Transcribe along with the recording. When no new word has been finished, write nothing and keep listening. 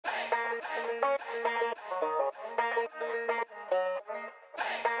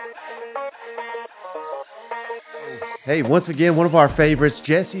Hey, once again, one of our favorites,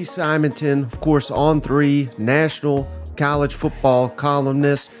 Jesse Simonton, of course, On3, national college football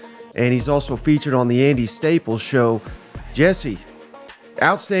columnist, and he's also featured on the Andy Staples Show. Jesse,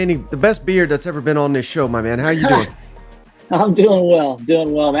 outstanding, the best beard that's ever been on this show, my man. How you doing? I'm doing well,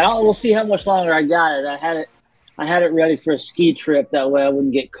 man. We'll see how much longer I got it. I had it ready for a ski trip. That way I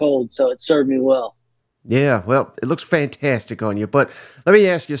wouldn't get cold, so it served me well. Yeah, well, it looks fantastic on you. But let me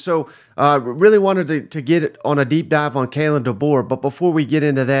ask you, so really wanted to get on a deep dive on Kalen DeBoer. But before we get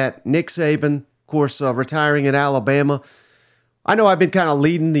into that, Nick Saban, of course, retiring at Alabama. I know I've been kind of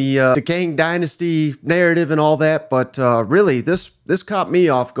leading the decaying dynasty narrative and all that, but really this caught me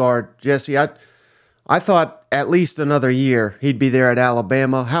off guard, Jesse. I thought at least another year he'd be there at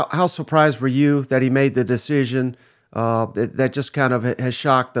Alabama. How surprised were you that he made the decision that just kind of has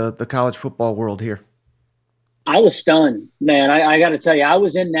shocked the college football world here? I was stunned, man. I got to tell you, I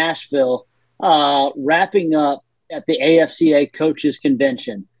was in Nashville wrapping up at the AFCA Coaches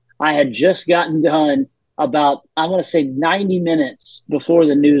Convention. I had just gotten done about, I want to say 90 minutes before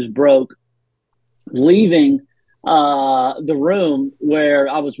the news broke, leaving the room where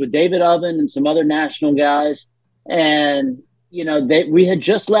I was with David Oven and some other national guys. And, you know, we had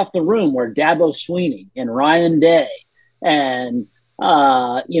just left the room where Dabo Sweeney and Ryan Day and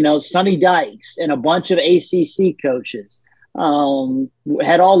Sonny Dykes and a bunch of ACC coaches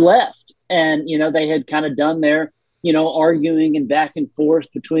had all left. And, they had kind of done their, arguing and back and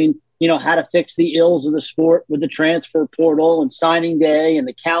forth between, how to fix the ills of the sport with the transfer portal and signing day and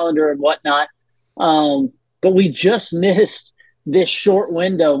the calendar and whatnot. But we just missed this short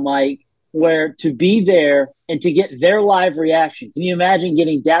window, Mike, where to be there and to get their live reaction. Can you imagine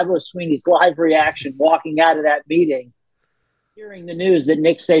getting Dabo Sweeney's live reaction walking out of that meeting, hearing the news that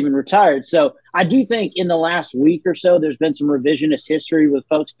Nick Saban retired? So I do think in the last week or so, there's been some revisionist history with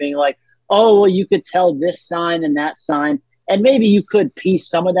folks being like, oh, well, you could tell this sign and that sign. And maybe you could piece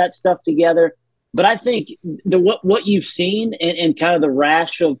some of that stuff together. But I think what you've seen and kind of the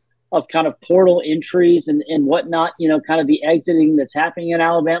rash of kind of portal entries and whatnot, kind of the exiting that's happening in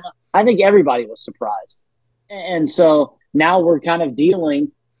Alabama, I think everybody was surprised. And so now we're kind of dealing,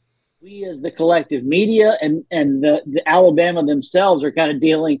 we as the collective media and the Alabama themselves are kind of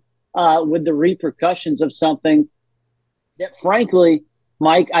dealing with the repercussions of something that, frankly,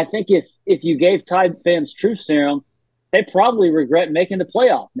 Mike, I think if you gave Tide fans truth serum, they probably regret making the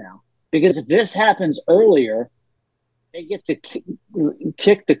playoff now. Because if this happens earlier, they get to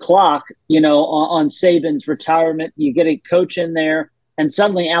kick the clock, on Saban's retirement. You get a coach in there, and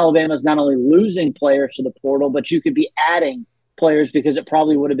suddenly Alabama's not only losing players to the portal, but you could be adding players because it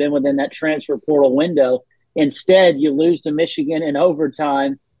probably would have been within that transfer portal window. Instead, you lose to Michigan in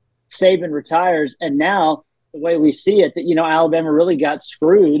overtime. Saban retires, and now the way we see it, that Alabama really got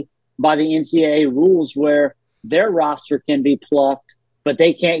screwed by the NCAA rules where their roster can be plucked, but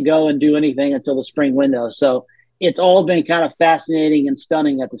they can't go and do anything until the spring window. So it's all been kind of fascinating and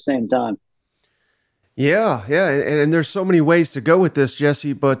stunning at the same time. Yeah, and there's so many ways to go with this,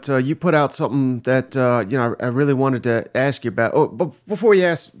 Jesse, but you put out something that, I really wanted to ask you about. Oh, but before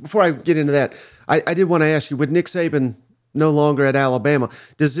I get into that, I did want to ask you, with Nick Saban no longer at Alabama,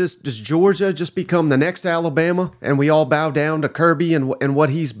 does Georgia just become the next Alabama and we all bow down to Kirby and what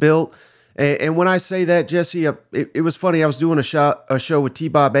he's built? And when I say that, Jesse, it was funny. I was doing a show with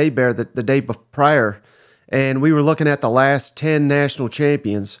T-Bob Hebert the day prior, and we were looking at the last 10 national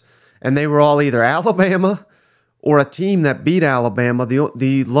champions, and they were all either Alabama or a team that beat Alabama.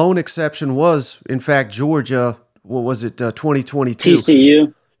 The lone exception was, in fact, Georgia. What was it, 2022?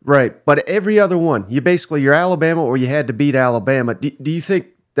 TCU. Right. But every other one, you're Alabama or you had to beat Alabama. Do you think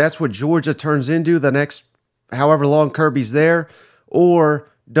that's what Georgia turns into the next however long Kirby's there? Or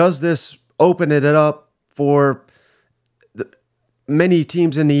does this open it up for many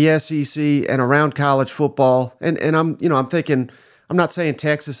teams in the SEC and around college football? And I'm thinking, I'm not saying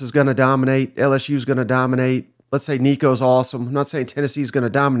Texas is going to dominate, LSU is going to dominate. Let's say Nico's awesome. I'm not saying Tennessee's going to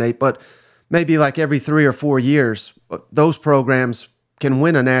dominate, but maybe like every 3 or 4 years, those programs can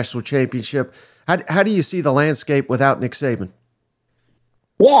win a national championship. How do you see the landscape without Nick Saban?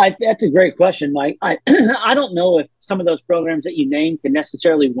 Well, that's a great question, Mike. I don't know if some of those programs that you named can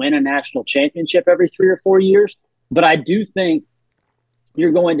necessarily win a national championship every 3 or 4 years, but I do think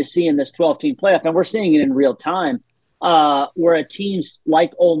you're going to see in this 12-team playoff, and we're seeing it in real time, where a team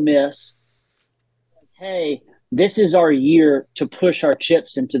like Ole Miss says, hey, this is our year to push our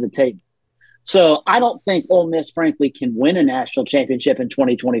chips into the table. So I don't think Ole Miss, frankly, can win a national championship in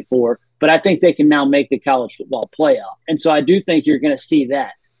 2024, but I think they can now make the college football playoff. And so I do think you're going to see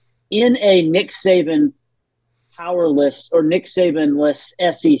that. in a Nick Saban powerless or Nick Saban-less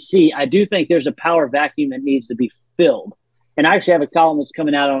SEC, I do think there's a power vacuum that needs to be filled. And I actually have a column that's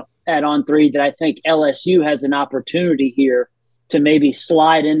coming out at On3 that I think LSU has an opportunity here to maybe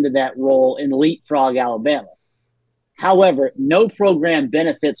slide into that role and leapfrog Alabama. However, no program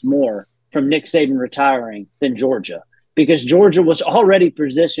benefits more from Nick Saban retiring than Georgia, because Georgia was already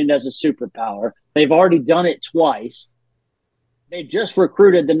positioned as a superpower. They've already done it twice. They just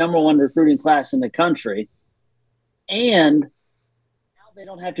recruited the #1 recruiting class in the country. And now they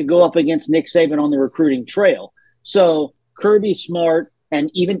don't have to go up against Nick Saban on the recruiting trail. So Kirby Smart and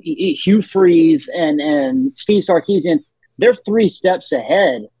even Hugh Freeze and Steve Sarkisian, they're 3 steps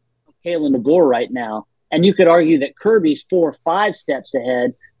ahead of Kalen DeBoer right now. And you could argue that Kirby's 4 or 5 steps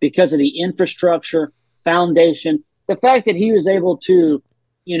ahead because of the infrastructure, foundation, the fact that he was able to,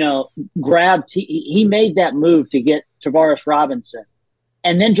 he made that move to get Tavares Robinson.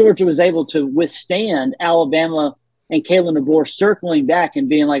 And then Georgia was able to withstand Alabama and Kalen DeBoer circling back and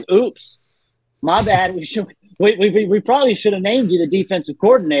being like, oops, my bad. We probably should have named you the defensive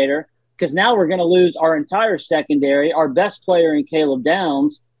coordinator, because now we're going to lose our entire secondary, our best player in Caleb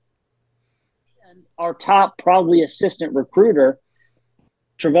Downs, and our top probably assistant recruiter.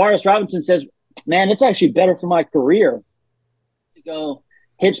 Tavares Robinson says, man, it's actually better for my career to go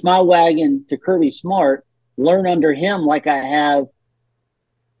hitch my wagon to Kirby Smart, learn under him like I have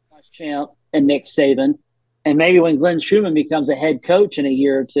Josh Champ and Nick Saban. And maybe when Glenn Schumann becomes a head coach in a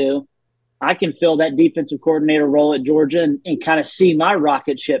year or two, I can fill that defensive coordinator role at Georgia and kind of see my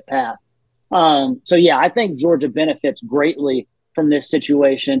rocket ship path. So, yeah, I think Georgia benefits greatly from this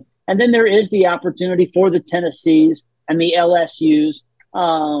situation. And then there is the opportunity for the Tennessees and the LSUs,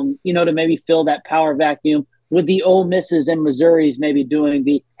 to maybe fill that power vacuum, with the Ole Misses and Missouris maybe doing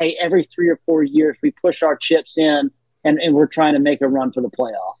hey, every 3 or 4 years we push our chips in and we're trying to make a run for the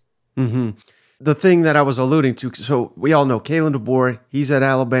playoff. Mm-hmm. The thing that I was alluding to, so we all know Kalen DeBoer, he's at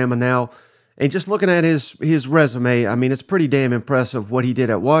Alabama now. And just looking at his resume, I mean, it's pretty damn impressive what he did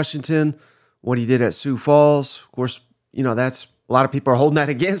at Washington, what he did at Sioux Falls. Of course, that's a lot of people are holding that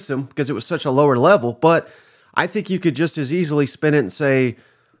against him because it was such a lower level. But I think you could just as easily spin it and say,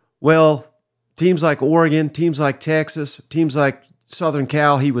 well, teams like Oregon, teams like Texas, teams like Southern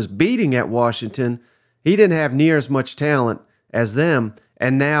Cal, he was beating at Washington. He didn't have near as much talent as them.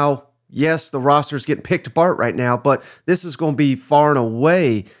 And now, yes, the roster's getting picked apart right now, but this is going to be far and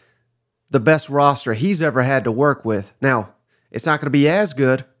away the best roster he's ever had to work with. Now, it's not going to be as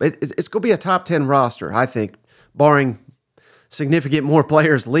good, but it's going to be a top 10 roster, I think, barring significant more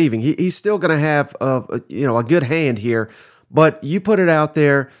players leaving. He's still going to have a good hand here, but you put it out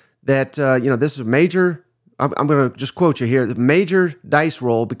there that this is a major. I'm going to just quote you here: the major dice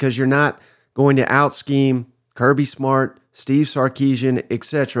roll, because you're not going to out scheme Kirby Smart, Steve Sarkisian,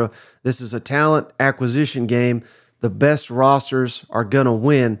 etc. This is a talent acquisition game. The best rosters are going to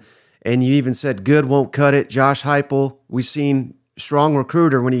win. And you even said good won't cut it. Josh Heupel, we've seen strong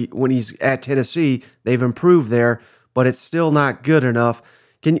recruiter when he's at Tennessee. They've improved there, but it's still not good enough.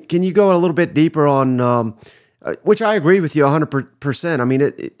 Can you go a little bit deeper on which I agree with you 100%. I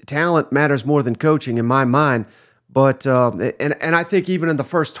mean, talent matters more than coaching in my mind. But and I think even in the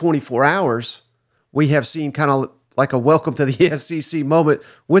first 24 hours, we have seen kind of like a welcome to the SEC moment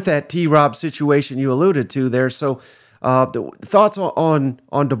with that T-Rob situation you alluded to there. So the thoughts on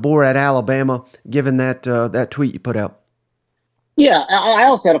DeBoer at Alabama, given that tweet you put out? Yeah, I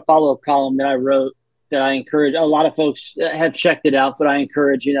also had a follow-up column that I wrote that I encourage. A lot of folks have checked it out, but I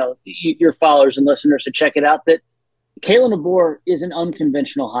encourage your followers and listeners to check it out. That Kalen DeBoer is an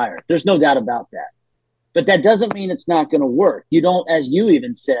unconventional hire. There's no doubt about that. But that doesn't mean it's not going to work. You don't, as you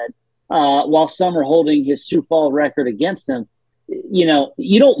even said, while some are holding his Sioux Falls record against him, you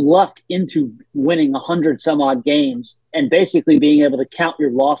don't luck into winning 100 some odd games and basically being able to count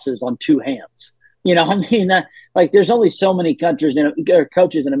your losses on 2 hands. There's only so many countries or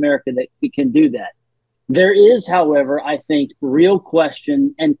coaches in America that can do that. There is, however, I think, real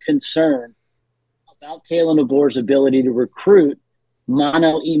question and concern about Kalen DeBoer's ability to recruit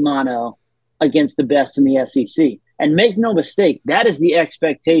mano-a-mano against the best in the SEC. And make no mistake, that is the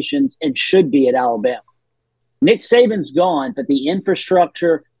expectations and should be at Alabama. Nick Saban's gone, but the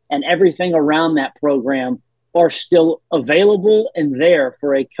infrastructure and everything around that program are still available and there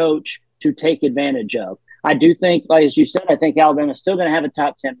for a coach to take advantage of. I do think, like as you said, I think Alabama's still going to have a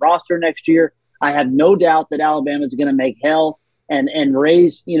top 10 roster next year. I have no doubt that Alabama's going to make hell and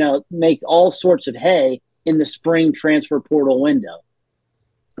raise, make all sorts of hay in the spring transfer portal window.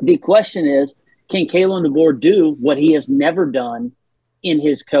 The question is, can Kalen DeBoer do what he has never done in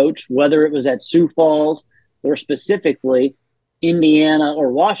his coach, whether it was at Sioux Falls or specifically Indiana,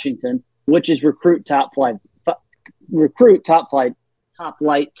 or Washington, which is recruit top flight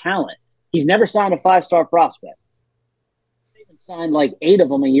talent. He's never signed a 5-star prospect. He even signed like 8 of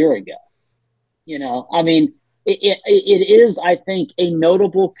them a year ago. I mean, it is, I think, a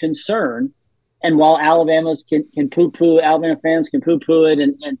notable concern. And while Alabama fans can poo-poo it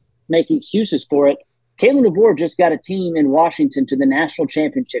and make excuses for it, Kalen DeBoer just got a team in Washington to the national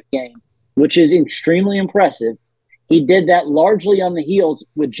championship game, which is extremely impressive. He did that largely on the heels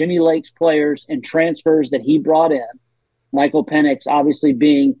with Jimmy Lake's players and transfers that he brought in. Michael Penix obviously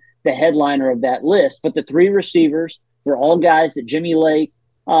being the headliner of that list, but the 3 receivers were all guys that Jimmy Lake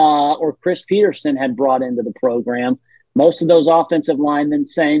or Chris Peterson had brought into the program. Most of those offensive linemen,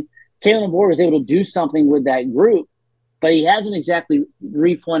 same. Kalen DeBoer was able to do something with that group, but he hasn't exactly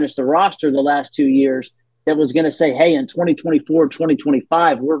replenished the roster the last 2 years that was going to say, hey, in 2024,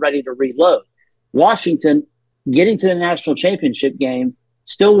 2025, we're ready to reload. Washington, getting to the national championship game,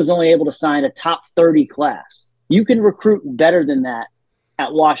 still was only able to sign a top 30 class. You can recruit better than that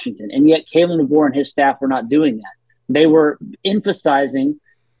at Washington, and yet Kalen DeBoer and his staff were not doing that. They were emphasizing,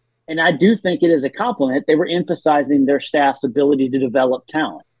 and I do think it is a compliment, they were emphasizing their staff's ability to develop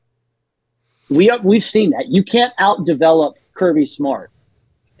talent. We've seen that. You can't outdevelop Kirby Smart,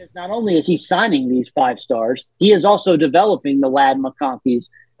 because not only is he signing these 5 stars, he is also developing the Ladd McConkeys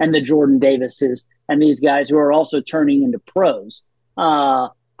and the Jordan Davises and these guys who are also turning into pros.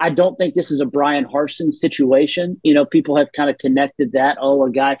 I don't think this is a Brian Harsin situation. People have kind of connected that. Oh,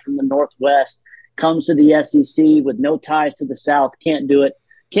 a guy from the Northwest comes to the SEC with no ties to the South, can't do it.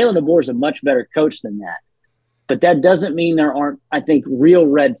 Kalen DeBoer is a much better coach than that. But that doesn't mean there aren't, I think, real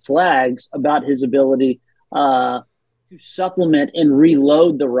red flags about his ability to supplement and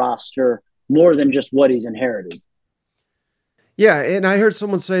reload the roster more than just what he's inherited. Yeah, and I heard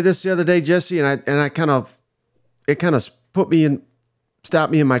someone say this the other day, Jesse, and it kind of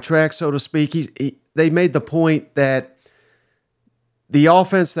stopped me in my tracks, so to speak. They made the point that the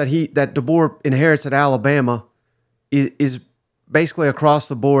offense that DeBoer inherits at Alabama is basically across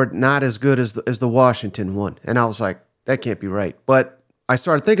the board not as good as the Washington one. And I was like, that can't be right. But I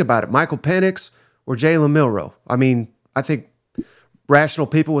started thinking about it. Michael Penix or Jalen Milroe. I mean, I think rational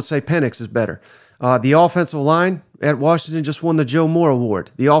people would say Penix is better. The offensive line at Washington just won the Joe Moore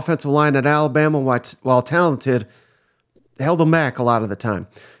Award. The offensive line at Alabama, while talented, held them back a lot of the time.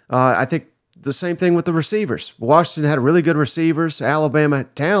 I think the same thing with the receivers. Washington had really good receivers. Alabama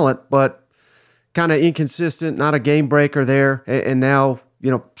had talent, but kind of inconsistent, not a game breaker there. And now,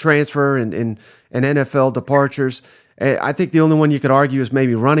 transfer and NFL departures. I think the only one you could argue is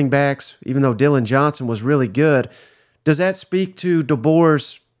maybe running backs, even though Dylan Johnson was really good. Does that speak to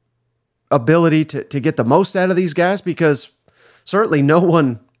DeBoer's ability to get the most out of these guys? Because certainly no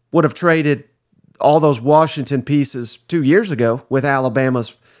one would have traded all those Washington pieces 2 years ago with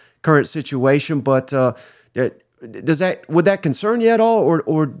Alabama's current situation. But would that concern you at all,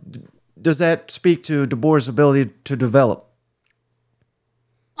 or does that speak to DeBoer's ability to develop?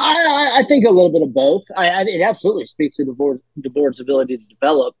 I think a little bit of both. It absolutely speaks to DeBoer's ability to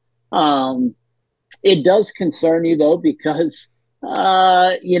develop. It does concern you, though, because,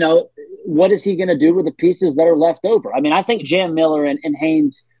 what is he going to do with the pieces that are left over? I mean, I think Jam Miller and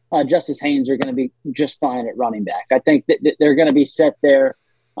Haynes, Justice Haynes, are going to be just fine at running back. I think that they're going to be set there.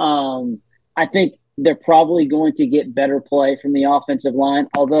 I think they're probably going to get better play from the offensive line,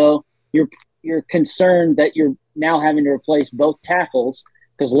 although you're concerned that you're now having to replace both tackles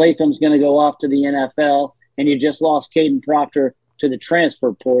because Latham's going to go off to the NFL, and you just lost Caden Proctor to the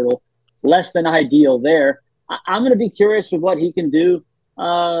transfer portal. Less than ideal there. I'm going to be curious with what he can do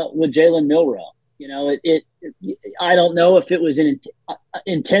with Jalen Milroe. I don't know if it was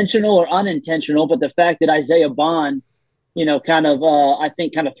intentional or unintentional, but the fact that Isaiah Bond, I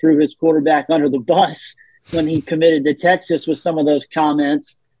think kind of threw his quarterback under the bus when he committed to Texas with some of those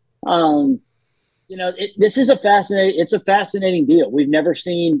comments. This is a fascinating deal. We've never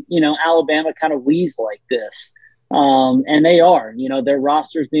seen, Alabama kind of wheeze like this. And they are, their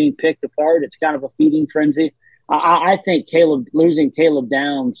roster's being picked apart. It's kind of a feeding frenzy. I think losing Caleb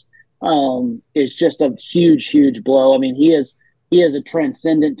Downs is just a huge, huge blow. I mean, he is a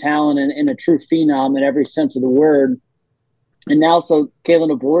transcendent talent and a true phenom in every sense of the word. And now, so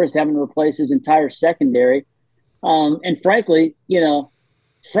Kalen DeBoer is having to replace his entire secondary. And frankly,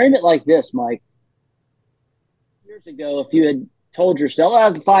 frame it like this, Mike. Years ago, if you had told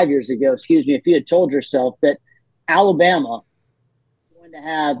yourself, 5 years ago, if you had told yourself that Alabama was going to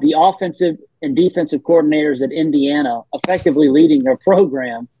have the offensive and defensive coordinators at Indiana effectively leading their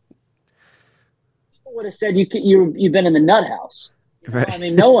program, people would have said you've been in the nut house. Right. I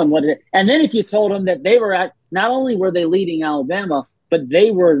mean, no one would. And then if you told them that they were not only were they leading Alabama, but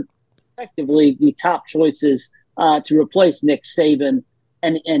they were effectively the top choices to replace Nick Saban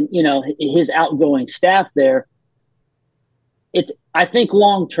and his outgoing staff there. I think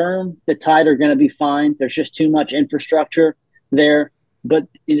long term the Tide are going to be fine. There's just too much infrastructure there, but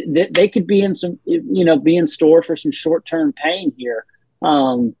they could be in be in store for some short term pain here.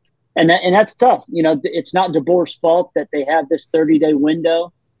 And that's tough. It's not DeBoer's fault that they have this 30-day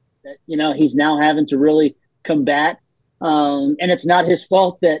window that, he's now having to really combat. And it's not his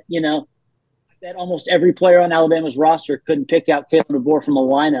fault that, that almost every player on Alabama's roster couldn't pick out Kalen DeBoer from a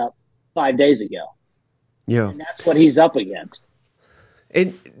lineup 5 days ago. Yeah. And that's what he's up against.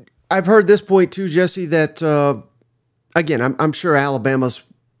 And I've heard this point too, Jesse, that, again, I'm sure Alabama's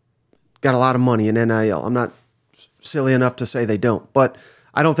got a lot of money in NIL. I'm not silly enough to say they don't, but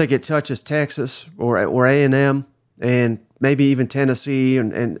I don't think it touches Texas or A&M and maybe even Tennessee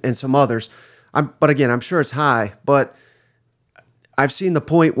and some others. But again, I'm sure it's high. But I've seen the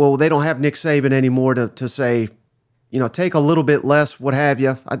point, well, they don't have Nick Saban anymore to say, take a little bit less, what have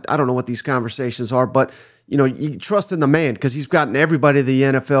you. I don't know what these conversations are, but, you trust in the man because he's gotten everybody to the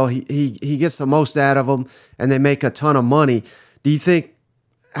NFL. He gets the most out of them, and they make a ton of money. Do you think,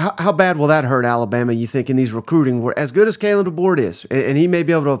 how bad will that hurt Alabama, you think, in these recruiting? As good as Kalen DeBoer is, and he may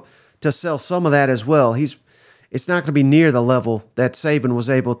be able to sell some of that as well, it's not going to be near the level that Saban was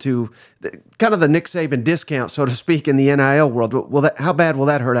able to, kind of the Nick Saban discount, so to speak, in the NIL world. How bad will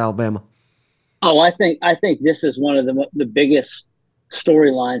that hurt Alabama? Oh, I think this is one of the biggest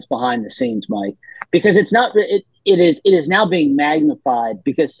storylines behind the scenes, Mike, because it's not. It is now being magnified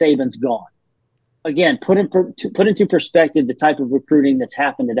because Saban's gone. Again, put into perspective the type of recruiting that's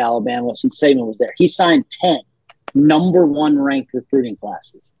happened at Alabama since Saban was there. He signed 10 number one ranked recruiting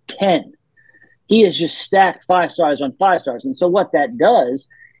classes. 10. He has just stacked 5 stars on 5 stars, and so what that does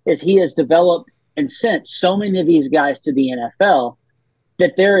is he has developed and sent so many of these guys to the NFL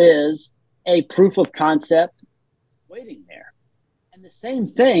that there is a proof of concept waiting there. And the same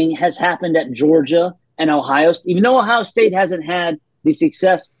thing has happened at Georgia and Ohio State. Even though Ohio State hasn't had the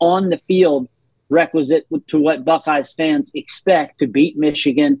success on the field requisite to what Buckeyes fans expect to beat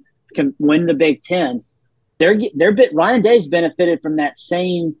Michigan, can win the Big Ten, Ryan Day's benefited from that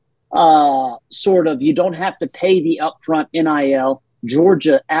same sort of, you don't have to pay the upfront NIL.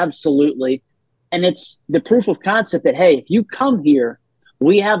 Georgia, absolutely. And it's the proof of concept that, hey, if you come here,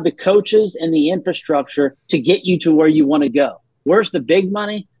 we have the coaches and the infrastructure to get you to where you want to go. Where's the big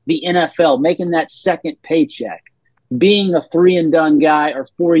money? The NFL, making that second paycheck, being a 3-and-done guy or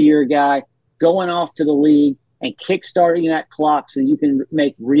 4-year guy, going off to the league and kickstarting that clock so you can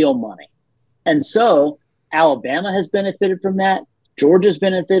make real money. And so Alabama has benefited from that. Georgia's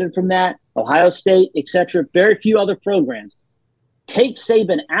benefited from that. Ohio State, etc. Very few other programs. Take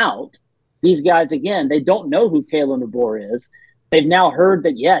Saban out. These guys, again, they don't know who Kalen DeBoer is. They've now heard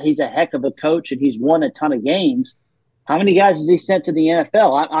that, yeah, he's a heck of a coach and he's won a ton of games. How many guys has he sent to the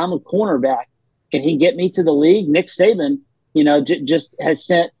NFL? I'm a cornerback. Can he get me to the league? Nick Saban, just has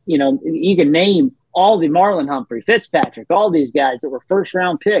sent, you can name all the Marlon Humphrey, Fitzpatrick, all these guys that were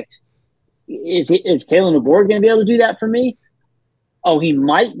first-round picks. Is Kalen DeBoer going to be able to do that for me? Oh, he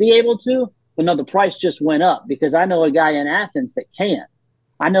might be able to, but no, the price just went up because I know a guy in Athens that can.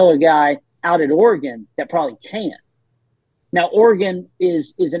 I know a guy out at Oregon that probably can. Now, Oregon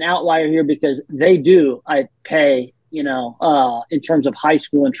is an outlier here because they do pay, in terms of high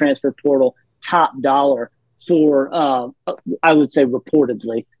school and transfer portal, top dollar for, I would say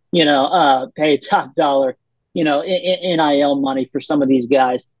reportedly, pay top dollar, NIL money for some of these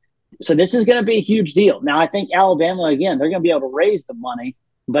guys. So this is going to be a huge deal. Now, I think Alabama, again, they're going to be able to raise the money,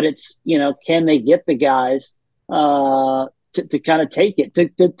 but it's, can they get the guys to kind of take it,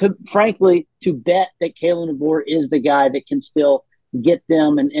 to frankly, to bet that Kalen DeBoer is the guy that can still get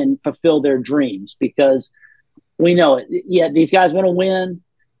them and fulfill their dreams, because we know it. Yeah, these guys want to win.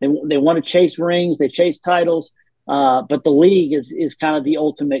 They want to chase rings. They chase titles. But the league is kind of the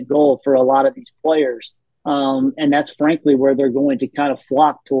ultimate goal for a lot of these players. And that's frankly where they're going to kind of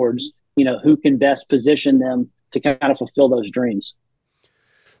flock towards, who can best position them to kind of fulfill those dreams.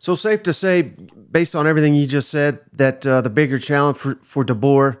 So safe to say, based on everything you just said, that the bigger challenge for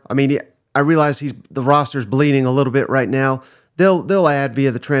DeBoer, I mean, I realize the roster's bleeding a little bit right now. They'll add via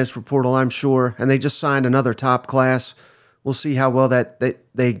the transfer portal, I'm sure, and they just signed another top class. We'll see how well that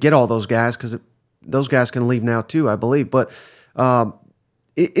they get all those guys, because those guys can leave now too, I believe. But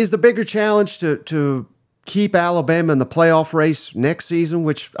is the bigger challenge to keep Alabama in the playoff race next season,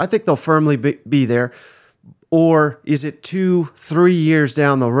 which I think they'll firmly be there, or is it 2-3 years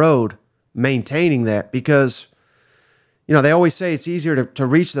down the road maintaining that? Because they always say it's easier to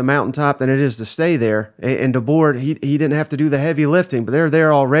reach the mountaintop than it is to stay there. And DeBoer, he didn't have to do the heavy lifting, but they're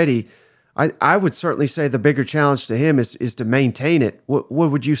there already. I would certainly say the bigger challenge to him is to maintain it. What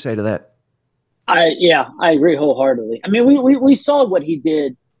would you say to that? I agree wholeheartedly. I mean, we saw what he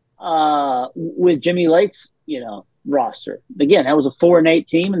did with Jimmy Lake's, roster. Again, that was a 4-8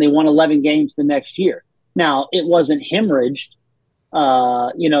 team, and they won 11 games the next year. Now, it wasn't hemorrhaged,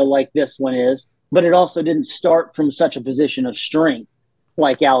 like this one is, but it also didn't start from such a position of strength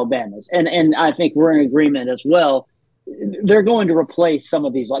like Alabama's. And I think we're in agreement as well. They're going to replace some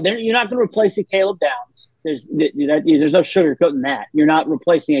of these. You're not going to replace a Caleb Downs. There's no sugarcoating that. You're not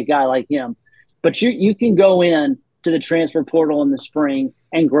replacing a guy like him. But you can go in to the transfer portal in the spring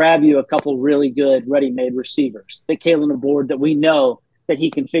and grab you a couple really good ready-made receivers. The Kalen DeBoer that we know that he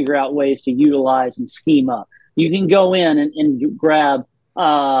can figure out ways to utilize and scheme up. You can go in and grab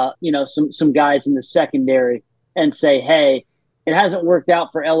some guys in the secondary and say, hey, it hasn't worked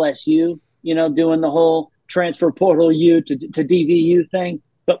out for LSU, doing the whole transfer portal U to DVU thing.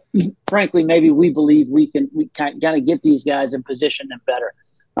 But frankly, maybe we believe we got to get these guys and position them better.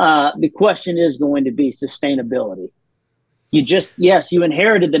 The question is going to be sustainability. You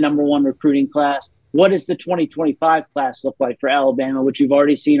inherited the number one recruiting class. What does the 2025 class look like for Alabama, which you've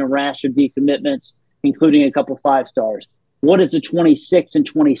already seen a rash of decommitments, including a couple 5-stars? What does the 26 and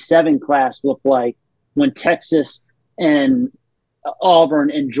 27 class look like when Texas and Auburn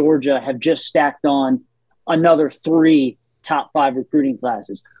and Georgia have just stacked on another 3 top 5 recruiting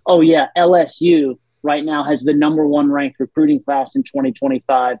classes? Oh, yeah, LSU right now has the number one ranked recruiting class in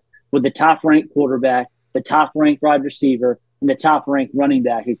 2025 with the top ranked quarterback, the top ranked wide receiver, and the top ranked running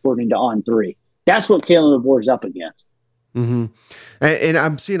back, according to On3. That's what Kalen DeBoer is up against. Mm-hmm. And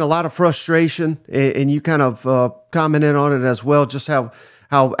I'm seeing a lot of frustration, and you kind of commented on it as well, just how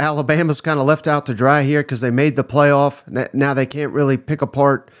Alabama's kind of left out to dry here because they made the playoff. Now they can't really pick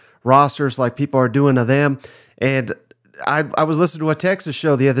apart rosters like people are doing to them. And I was listening to a Texas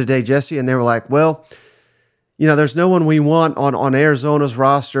show the other day, Jesse, and they were like, well, there's no one we want on Arizona's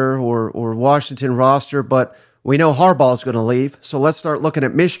roster or Washington roster, but we know Harbaugh's going to leave. So let's start looking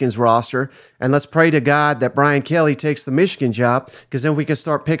at Michigan's roster, and let's pray to God that Brian Kelly takes the Michigan job, because then we can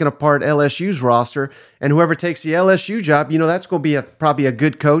start picking apart LSU's roster. And whoever takes the LSU job, that's going to be probably a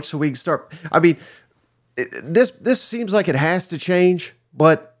good coach. So we can start. I mean, this seems like it has to change,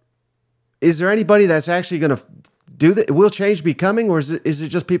 but is there anybody that's actually going to do that? Will change be coming, or is it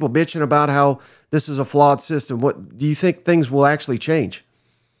just people bitching about how this is a flawed system? What do you think things will actually change?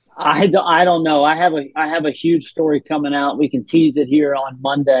 I don't know. I have a huge story coming out. We can tease it here on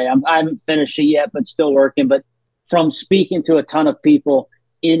Monday. I haven't finished it yet, but still working. But from speaking to a ton of people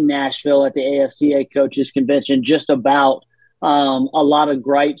in Nashville at the AFCA Coaches Convention, just about a lot of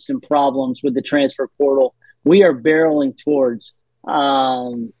gripes and problems with the transfer portal, we are barreling towards.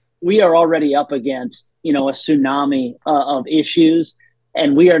 We are already up against a tsunami of issues,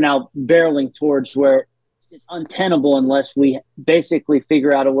 and we are now barreling towards where it's untenable unless we basically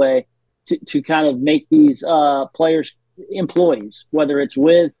figure out a way to kind of make these players employees, whether it's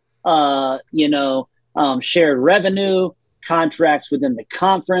with shared revenue, contracts within the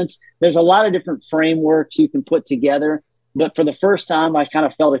conference. There's a lot of different frameworks you can put together, but for the first time, I kind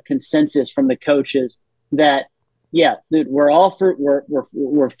of felt a consensus from the coaches that, yeah, dude, we're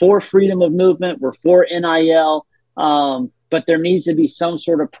for freedom of movement, we're for NIL, but there needs to be some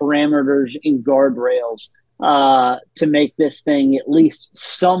sort of parameters and guardrails to make this thing at least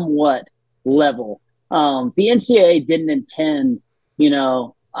somewhat level. The NCAA didn't intend,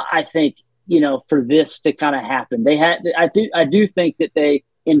 I think, for this to kind of happen. I do think that they,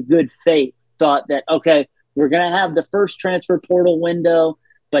 in good faith, thought that, okay, we're going to have the first transfer portal window,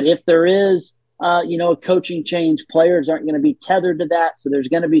 but if there is, a coaching change, players aren't going to be tethered to that. So there's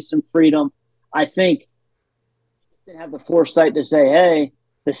going to be some freedom. I think they have the foresight to say, hey,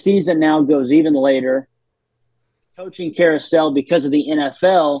 the season now goes even later. Coaching carousel, because of the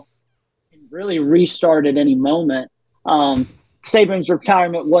NFL, can really restart at any moment. Saban's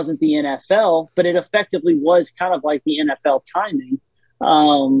retirement wasn't the NFL, but it effectively was kind of like the NFL timing.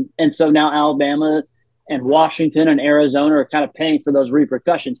 And so now Alabama and Washington and Arizona are kind of paying for those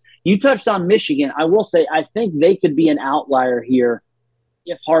repercussions. You touched on Michigan. I will say I think they could be an outlier here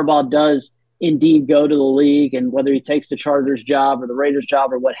if Harbaugh does indeed go to the league, and whether he takes the Chargers job or the Raiders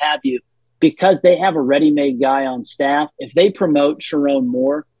job or what have you, because they have a ready-made guy on staff. If they promote Sharon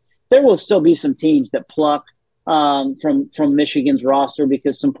Moore, there will still be some teams that pluck from Michigan's roster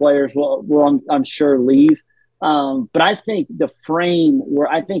because some players will I'm sure, leave. But I think the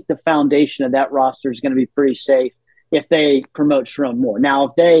foundation of that roster is going to be pretty safe if they promote Sharon Moore. Now,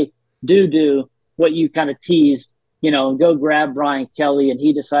 if they do what you kind of teased go grab Brian Kelly, and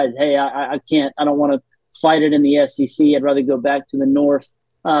he decided, hey, I can't, I don't want to fight it in the SEC. I'd rather go back to the North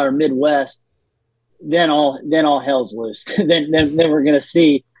or Midwest. Then all hell's loose. then we're going to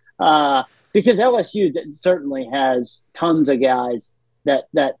see because LSU certainly has tons of guys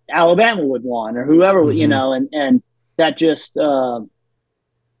that Alabama would want or whoever, and that just that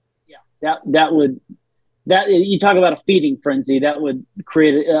would you talk about a feeding frenzy that would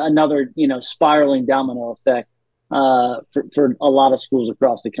create another spiraling domino effect for a lot of schools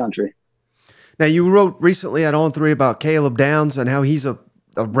across the country. Now, you wrote recently at On3 about Caleb Downs and how he's a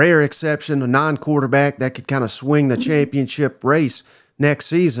rare exception, a non-quarterback that could kind of swing the championship race next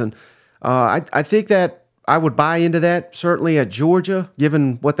season. I think that I would buy into that, certainly at Georgia,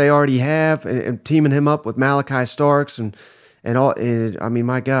 given what they already have, and teaming him up with Malachi Starks and all. I mean,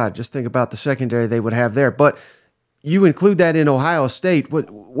 my God, just think about the secondary they would have there. But you include that in Ohio State.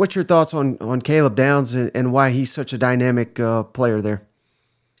 What's your thoughts on Caleb Downs and why he's such a dynamic player there?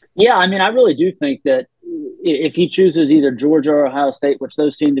 Yeah, I mean, I really do think that if he chooses either Georgia or Ohio State, which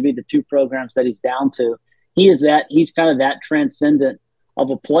those seem to be the two programs that he's down to, he's kind of that transcendent of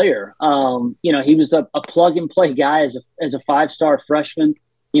a player. He was a plug and play guy as a 5-star freshman.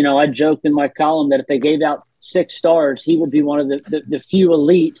 I joked in my column that if they gave out 6 stars, he would be one of the few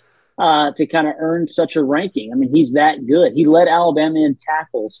elite to kind of earn such a ranking. I mean, he's that good. He led Alabama in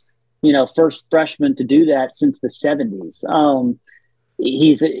tackles, first freshman to do that since the 70s.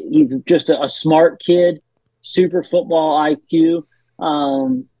 He's just a smart kid, super football IQ.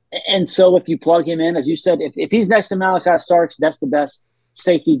 And so if you plug him in, as you said, if he's next to Malachi Starks, that's the best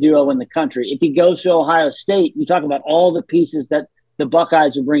safety duo in the country. If he goes to Ohio State, you talk about all the pieces that the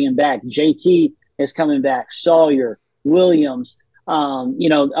Buckeyes are bringing back. JT is coming back, Sawyer, Williams.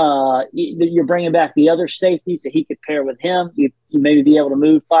 You're bringing back the other safeties that he could pair with him. You maybe be able to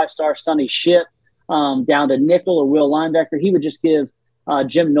move 5-star Sonny Shipp down to nickel or will linebacker. He would just give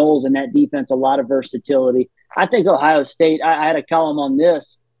Jim Knowles and that defense a lot of versatility. I think Ohio State, I had a column on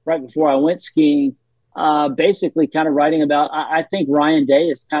this right before I went skiing, basically kind of writing about, I think Ryan Day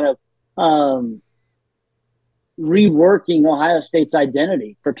is kind of reworking Ohio State's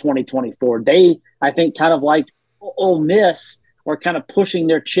identity for 2024. They, I think, kind of like Ole Miss, are kind of pushing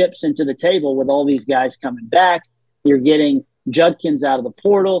their chips into the table with all these guys coming back. You're getting Judkins out of the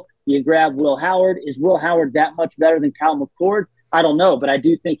portal. You grab Will Howard. Is Will Howard that much better than Kyle McCord? I don't know, but I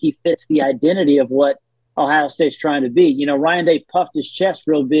do think he fits the identity of what Ohio State's trying to be. Ryan Day puffed his chest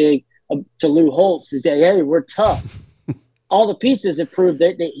real big to Lou Holtz to say, hey, we're tough. All the pieces have proved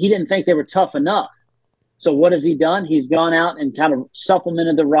that he didn't think they were tough enough. So what has he done? He's gone out and kind of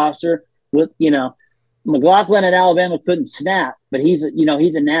supplemented the roster with, McLaughlin at Alabama couldn't snap, but he's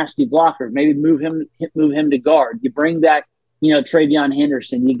a nasty blocker. Maybe move him to guard. You bring back, Travion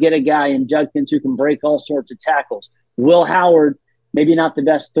Henderson. You get a guy in Judkins who can break all sorts of tackles. Will Howard, maybe not the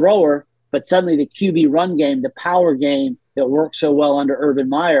best thrower, but suddenly the QB run game, the power game that worked so well under Urban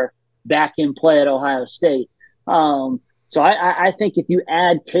Meyer, back in play at Ohio State. So I think if you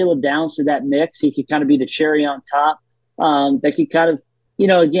add Caleb Downs to that mix, he could kind of be the cherry on top. That could kind of,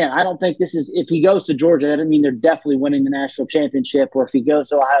 again, I don't think this is, if he goes to Georgia, that doesn't mean they're definitely winning the national championship, or if he goes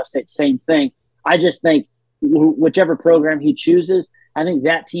to Ohio State, same thing. I just think whichever program he chooses, I think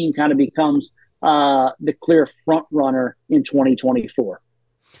that team kind of becomes the clear front runner in 2024.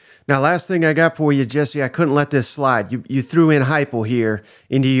 Now, last thing I got for you, Jesse, I couldn't let this slide. You threw in Heupel here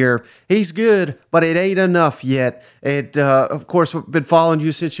into your, he's good, but it ain't enough yet. And, of course, I've been following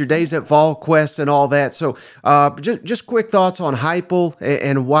you since your days at VolQuest and all that. So just quick thoughts on Heupel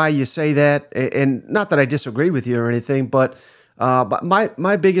and why you say that. And not that I disagree with you or anything, but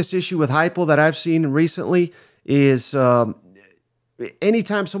my biggest issue with Heupel that I've seen recently is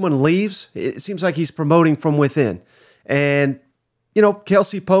anytime someone leaves, it seems like he's promoting from within. And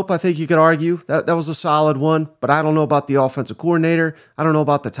Kelsey Pope, I think you could argue that was a solid one, but I don't know about the offensive coordinator. I don't know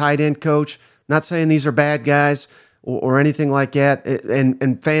about the tight end coach. I'm not saying these are bad guys or anything like that.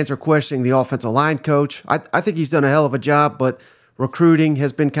 And fans are questioning the offensive line coach. I think he's done a hell of a job, but recruiting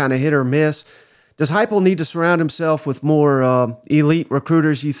has been kind of hit or miss. Does Heupel need to surround himself with more elite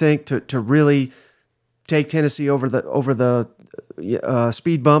recruiters, you think, to really take Tennessee over the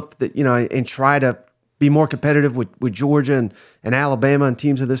speed bump that and try to be more competitive with Georgia and Alabama and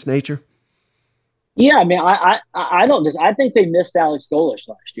teams of this nature? Yeah, I mean, I think they missed Alex Golesh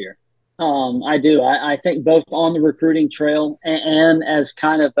last year. I do. I think both on the recruiting trail and as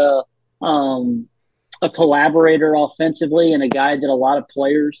kind of a collaborator offensively, and a guy that a lot of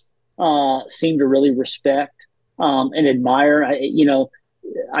players seem to really respect and admire.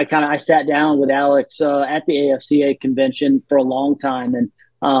 I sat down with Alex at the AFCA convention for a long time,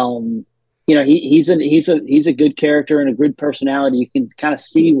 and he's a good character and a good personality. You can kind of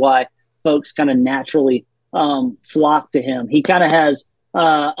see why folks kind of naturally flock to him. He kind of has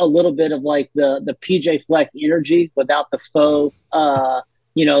a little bit of like the PJ Fleck energy without the faux,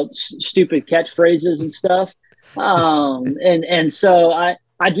 stupid catchphrases and stuff. And so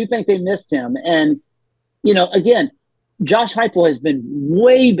I do think they missed him. And again, Josh Heupel has been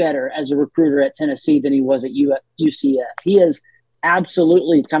way better as a recruiter at Tennessee than he was at UCF. He has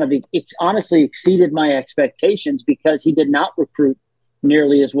absolutely it's honestly exceeded my expectations because he did not recruit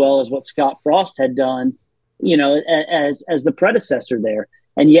nearly as well as what Scott Frost had done, as the predecessor there.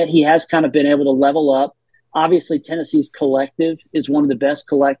 And yet he has kind of been able to level up. Obviously, Tennessee's collective is one of the best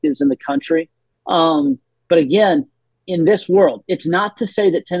collectives in the country. But again, in this world, it's not to say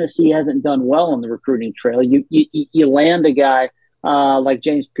that Tennessee hasn't done well on the recruiting trail. You land a guy like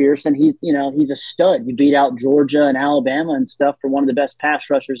James Pearson. He's a stud. You beat out Georgia and Alabama and stuff for one of the best pass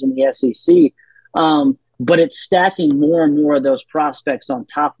rushers in the SEC. But it's stacking more and more of those prospects on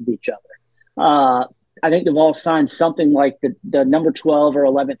top of each other. I think they've all signed something like the number 12 or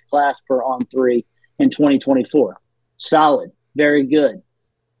 11th class per On3 in 2024. Solid, very good.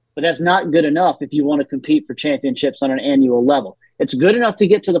 But that's not good enough if you want to compete for championships on an annual level. It's good enough to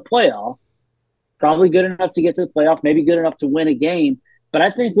get to the playoff, probably good enough to get to the playoff, maybe good enough to win a game. But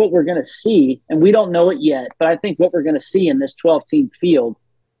I think what we're going to see, and we don't know it yet, but I think what we're going to see in this 12-team field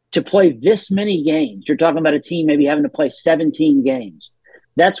to play this many games, you're talking about a team maybe having to play 17 games.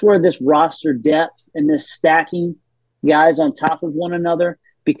 That's where this roster depth and this stacking guys on top of one another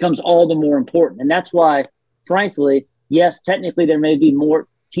becomes all the more important. And that's why, frankly, yes, technically there may be more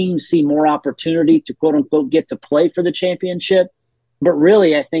teams see more opportunity to quote unquote get to play for the championship. But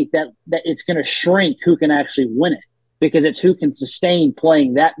really, I think that it's going to shrink who can actually win it because it's who can sustain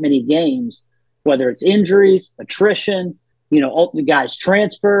playing that many games, whether it's injuries, attrition, the guys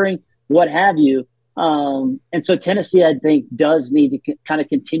transferring, what have you. And so Tennessee, I think, does need to kind of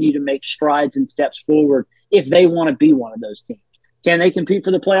continue to make strides and steps forward if they want to be one of those teams. Can they compete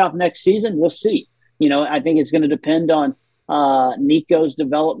for the playoff next season? We'll see. I think it's going to depend on Nico's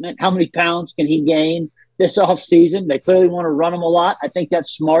development. How many pounds can he gain this offseason? They clearly want to run him a lot. I think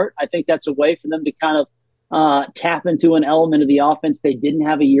that's smart. I think that's a way for them to kind of tap into an element of the offense they didn't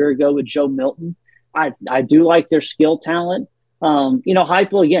have a year ago with Joe Milton. I do like their skill talent.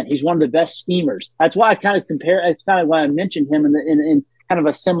 Heupel, again, he's one of the best schemers. That's why I kind of compare. It's kind of why I mentioned him in kind of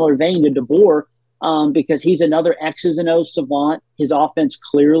a similar vein to DeBoer, because he's another X's and O's savant. His offense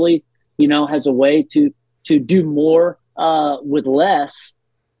clearly, has a way to do more with less.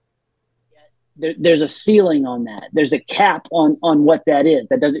 There's a ceiling on that. There's a cap on what that is.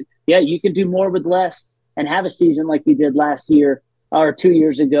 That doesn't. Yeah, you can do more with less and have a season like you did last year or 2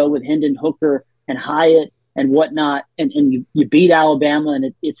 years ago with Hendon Hooker and Hyatt and whatnot, and you beat Alabama,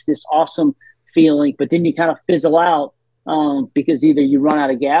 and it's this awesome feeling. But then you kind of fizzle out because either you run out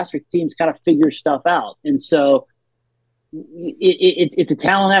of gas or teams kind of figure stuff out. And so it's a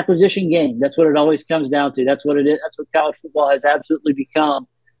talent acquisition game. That's what it always comes down to. That's what it is. That's what college football has absolutely become.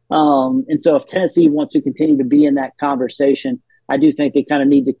 And so if Tennessee wants to continue to be in that conversation, I do think they kind of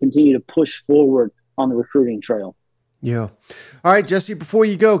need to continue to push forward on the recruiting trail. Yeah. All right, Jesse, before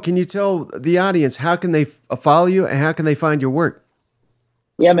you go, can you tell the audience how can they follow you and how can they find your work?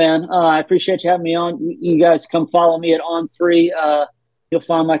 Yeah, man. I appreciate you having me on. You guys come follow me at On3. You'll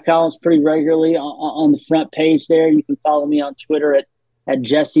find my columns pretty regularly on the front page there. You can follow me on Twitter at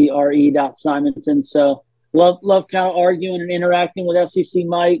jessere.simonton. So love kind of arguing and interacting with SEC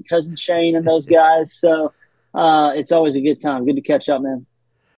Mike, Cousin Shane, and those guys. So it's always a good time. Good to catch up, man.